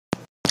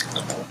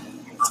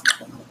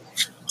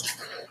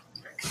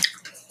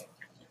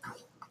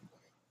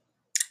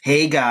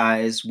Hey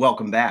guys,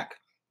 welcome back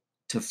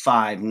to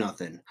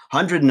 5-0,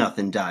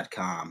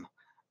 100nothing.com.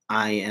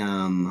 I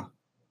am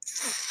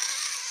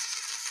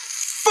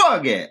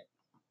Fugit.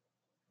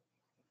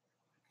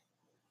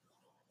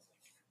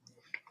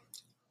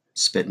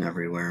 Spitting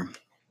everywhere.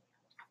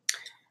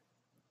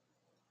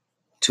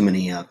 Too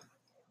many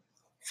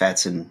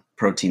fats and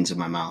proteins in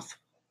my mouth.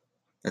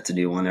 That's a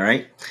new one, all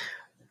right?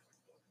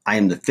 I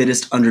am the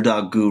fittest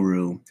underdog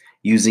guru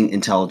using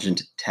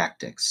intelligent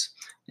tactics.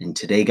 And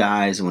today,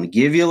 guys, I want to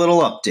give you a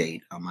little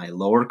update on my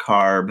lower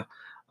carb,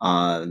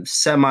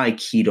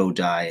 semi-keto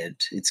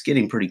diet. It's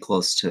getting pretty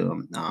close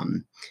to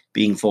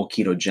being full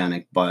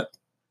ketogenic, but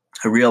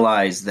I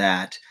realized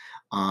that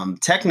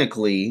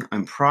technically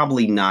I'm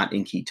probably not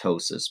in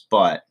ketosis,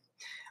 but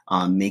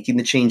making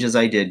the changes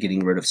I did,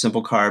 getting rid of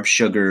simple carbs,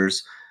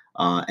 sugars,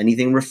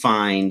 anything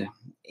refined,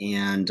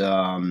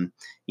 and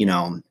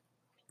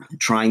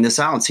trying this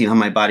out and seeing how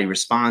my body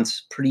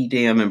responds, pretty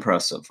damn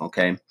impressive.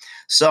 Okay,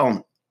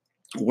 so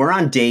we're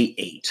on day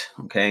 8.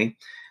 Okay,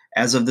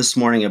 as of this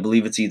morning, I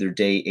believe it's either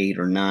day 8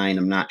 or 9.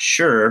 I'm not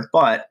sure,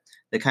 but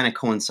that kind of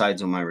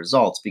coincides with my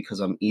results because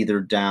I'm either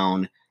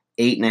down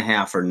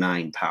 8.5 or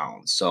 9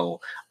 pounds.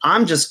 So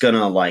I'm just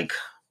gonna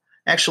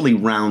actually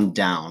round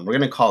down. We're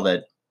gonna call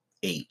that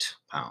 8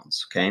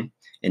 pounds. Okay,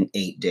 in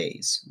 8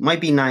 days.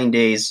 Might be 9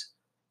 days.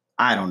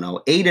 I don't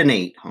know. 8 and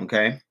 8.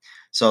 Okay.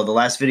 So the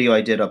last video I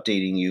did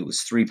updating you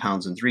was 3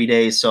 pounds in 3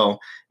 days. So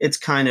it's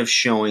kind of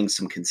showing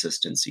some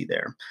consistency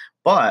there.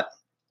 But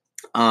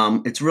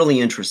it's really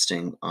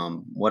interesting.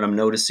 What I'm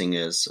noticing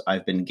is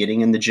I've been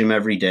getting in the gym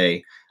every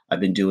day. I've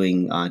been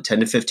doing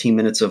 10 to 15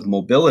 minutes of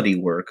mobility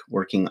work,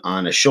 working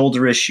on a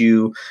shoulder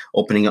issue,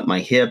 opening up my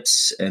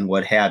hips and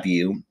what have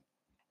you,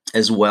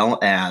 as well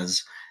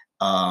as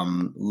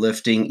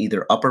lifting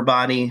either upper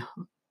body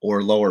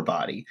or lower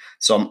body.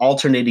 So I'm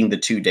alternating the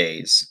 2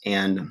 days.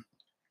 And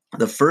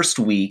the first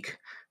week,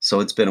 so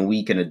it's been a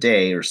week and a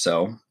day or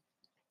so,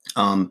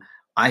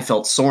 I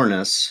felt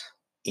soreness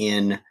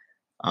and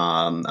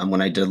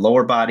when I did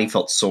lower body,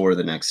 felt sore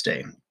the next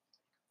day.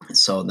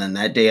 So then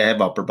that day I have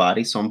upper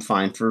body, so I'm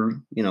fine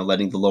for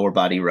letting the lower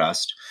body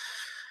rest.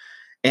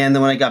 And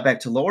then when I got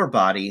back to lower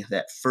body,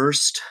 that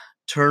first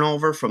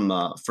turnover from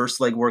the first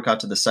leg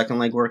workout to the second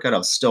leg workout, I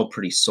was still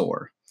pretty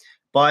sore.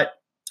 But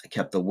I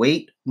kept the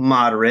weight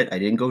moderate. I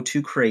didn't go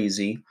too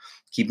crazy,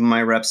 keeping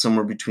my reps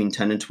somewhere between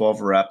 10 and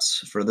 12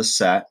 reps for the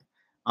set,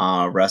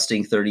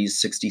 resting 30 to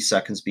 60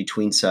 seconds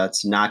between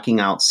sets, knocking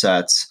out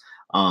sets.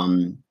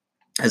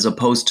 As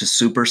opposed to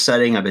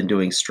supersetting, I've been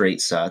doing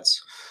straight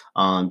sets.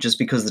 Just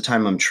because the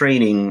time I'm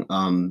training,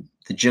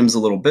 the gym's a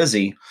little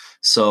busy.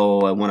 So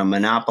I want to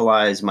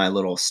monopolize my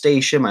little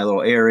station, my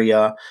little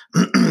area,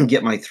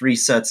 get my 3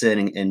 sets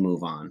in and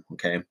move on.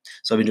 Okay.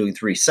 So I've been doing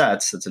 3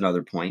 sets. That's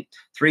another point.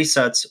 3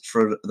 sets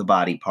for the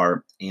body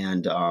part.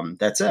 And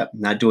that's it.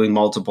 Not doing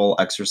multiple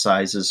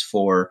exercises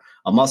for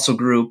a muscle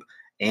group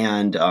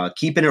and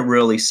keeping it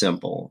really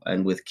simple.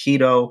 And with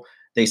keto,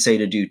 they say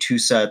to do 2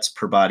 sets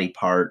per body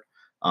part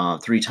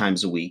 3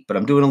 times a week. But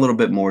I'm doing a little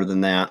bit more than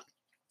that.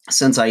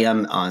 Since I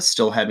am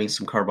still having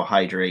some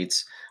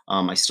carbohydrates,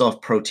 I still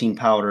have protein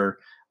powder,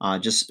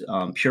 just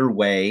pure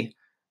whey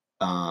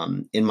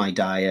in my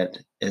diet,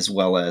 as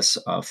well as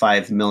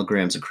 5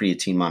 milligrams of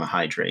creatine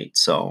monohydrate.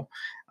 So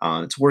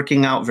it's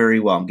working out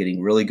very well. I'm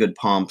getting really good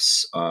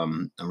pumps.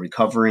 I'm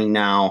recovering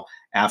now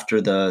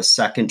after the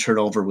second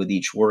turnover with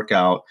each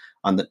workout.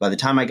 By the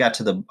time I got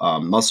to the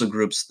muscle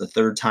groups the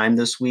 3rd time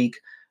this week,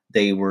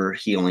 they were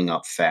healing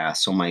up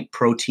fast. So my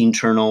protein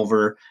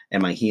turnover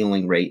and my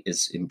healing rate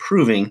is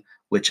improving,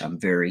 which I'm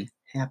very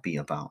happy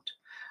about.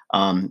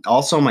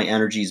 Also, my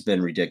energy's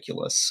been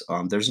ridiculous.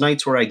 There's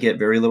nights where I get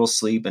very little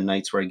sleep and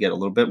nights where I get a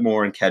little bit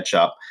more and catch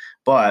up.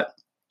 But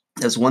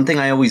that's one thing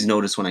I always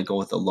notice when I go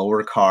with a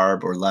lower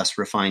carb or less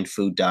refined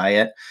food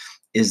diet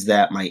is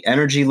that my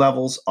energy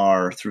levels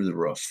are through the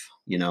roof,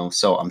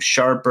 so I'm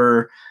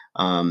sharper.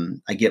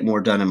 I get more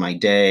done in my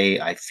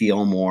day. I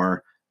feel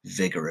more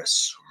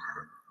vigorous,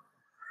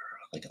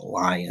 like a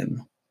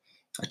lion,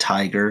 a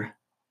tiger,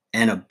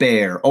 and a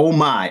bear. Oh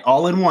my,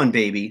 all in one,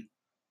 baby.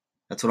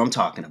 That's what I'm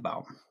talking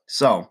about.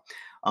 So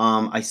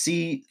I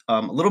see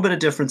a little bit of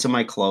difference in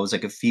my clothes. I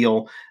could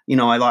feel,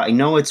 I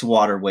know it's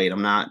water weight.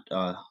 I'm not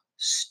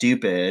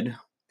stupid. Been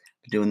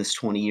doing this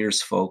 20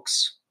 years,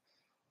 folks.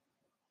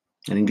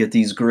 I didn't get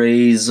these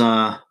grays.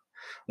 I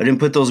didn't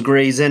put those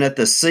grays in at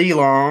the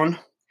Ceylon.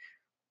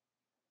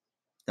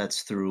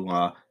 That's through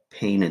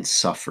pain and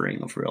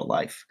suffering of real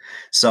life.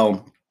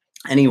 So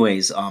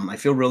anyways, I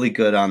feel really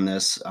good on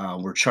this.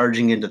 We're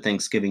charging into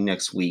Thanksgiving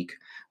next week,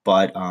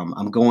 but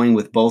I'm going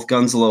with both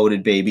guns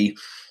loaded, baby.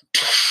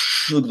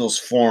 Look at those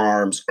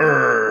forearms.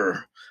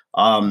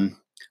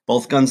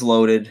 Both guns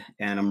loaded,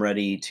 and I'm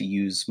ready to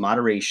use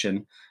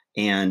moderation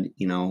and,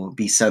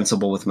 be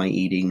sensible with my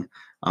eating.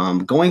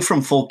 Going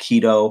from full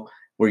keto,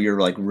 where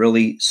you're like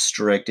really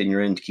strict and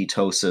you're in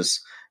ketosis,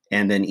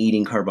 and then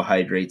eating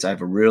carbohydrates. I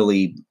have a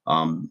really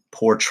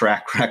poor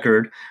track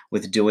record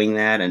with doing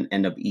that and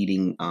end up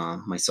eating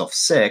myself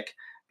sick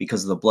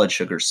because of the blood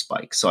sugar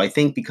spike. So I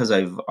think because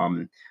I've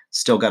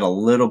still got a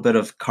little bit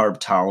of carb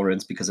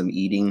tolerance because I'm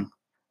eating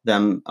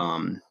them,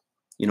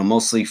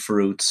 mostly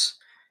fruits,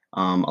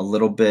 a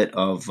little bit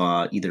of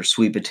either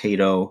sweet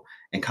potato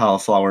and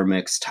cauliflower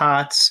mixed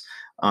tots.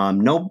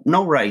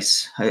 No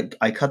rice.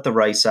 I cut the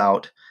rice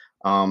out.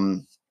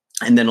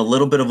 And then a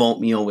little bit of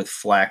oatmeal with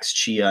flax,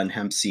 chia, and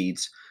hemp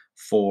seeds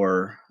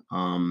for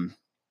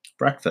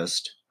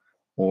breakfast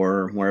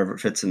or wherever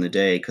it fits in the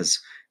day. Because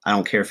I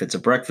don't care if it's a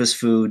breakfast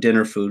food,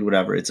 dinner food,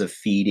 whatever. It's a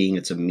feeding,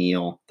 it's a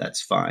meal. That's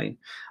fine.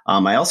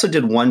 I also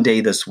did one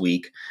day this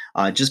week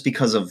just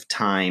because of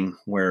time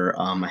where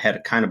I had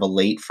a kind of a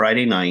late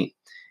Friday night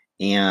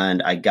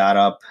and I got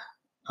up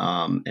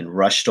and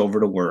rushed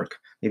over to work.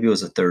 Maybe it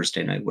was a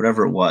Thursday night,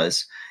 whatever it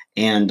was.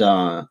 And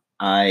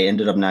I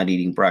ended up not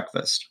eating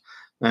breakfast.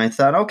 And I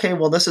thought, okay,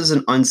 well, this is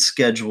an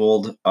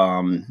unscheduled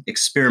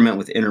experiment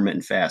with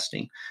intermittent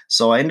fasting.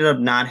 So I ended up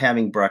not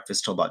having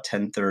breakfast till about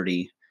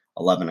 10:30,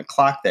 11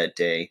 o'clock that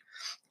day.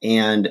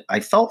 And I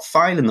felt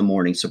fine in the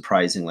morning,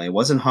 surprisingly. I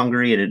wasn't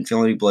hungry. I didn't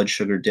feel any blood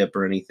sugar dip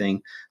or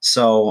anything.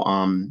 So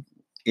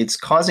it's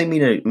causing me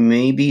to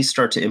maybe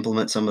start to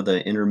implement some of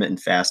the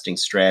intermittent fasting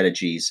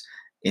strategies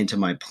into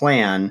my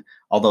plan,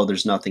 although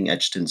there's nothing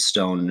etched in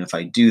stone. And if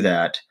I do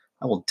that,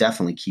 I will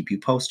definitely keep you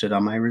posted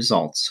on my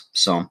results.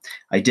 So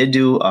I did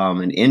do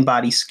an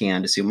in-body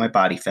scan to see what my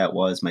body fat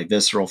was, my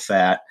visceral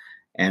fat,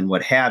 and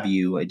what have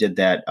you. I did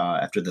that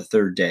after the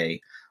third day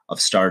of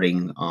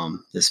starting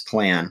this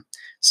plan.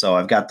 So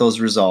I've got those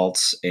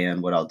results,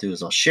 and what I'll do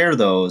is I'll share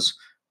those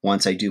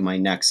once I do my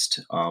next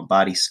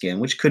body scan,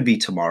 which could be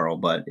tomorrow,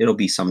 but it'll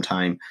be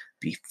sometime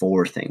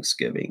before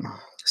Thanksgiving.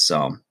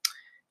 So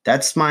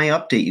that's my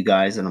update, you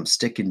guys, and I'm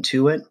sticking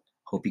to it.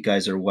 Hope you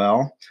guys are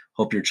well.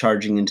 Hope you're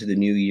charging into the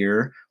new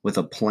year with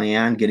a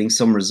plan, getting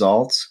some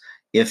results.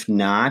 If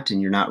not,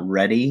 and you're not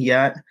ready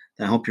yet,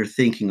 then I hope you're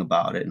thinking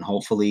about it. And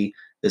hopefully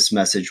this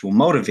message will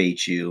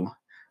motivate you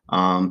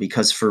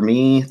because for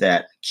me,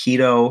 that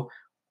keto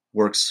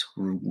works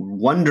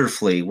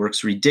wonderfully,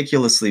 works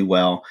ridiculously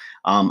well.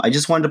 I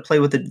just wanted to play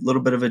with a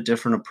little bit of a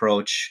different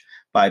approach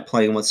by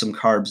playing with some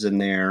carbs in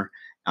there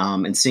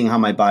and seeing how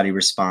my body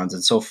responds.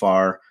 And so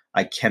far,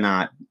 I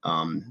cannot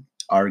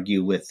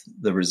argue with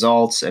the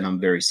results, and I'm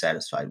very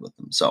satisfied with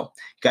them. So,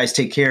 guys,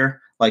 take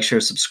care. Like, share,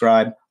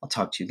 subscribe. I'll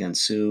talk to you again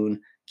soon.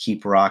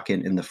 Keep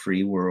rocking in the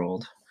free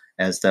world,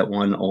 as that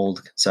one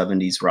old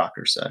 70s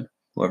rocker said,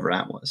 whoever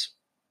that was.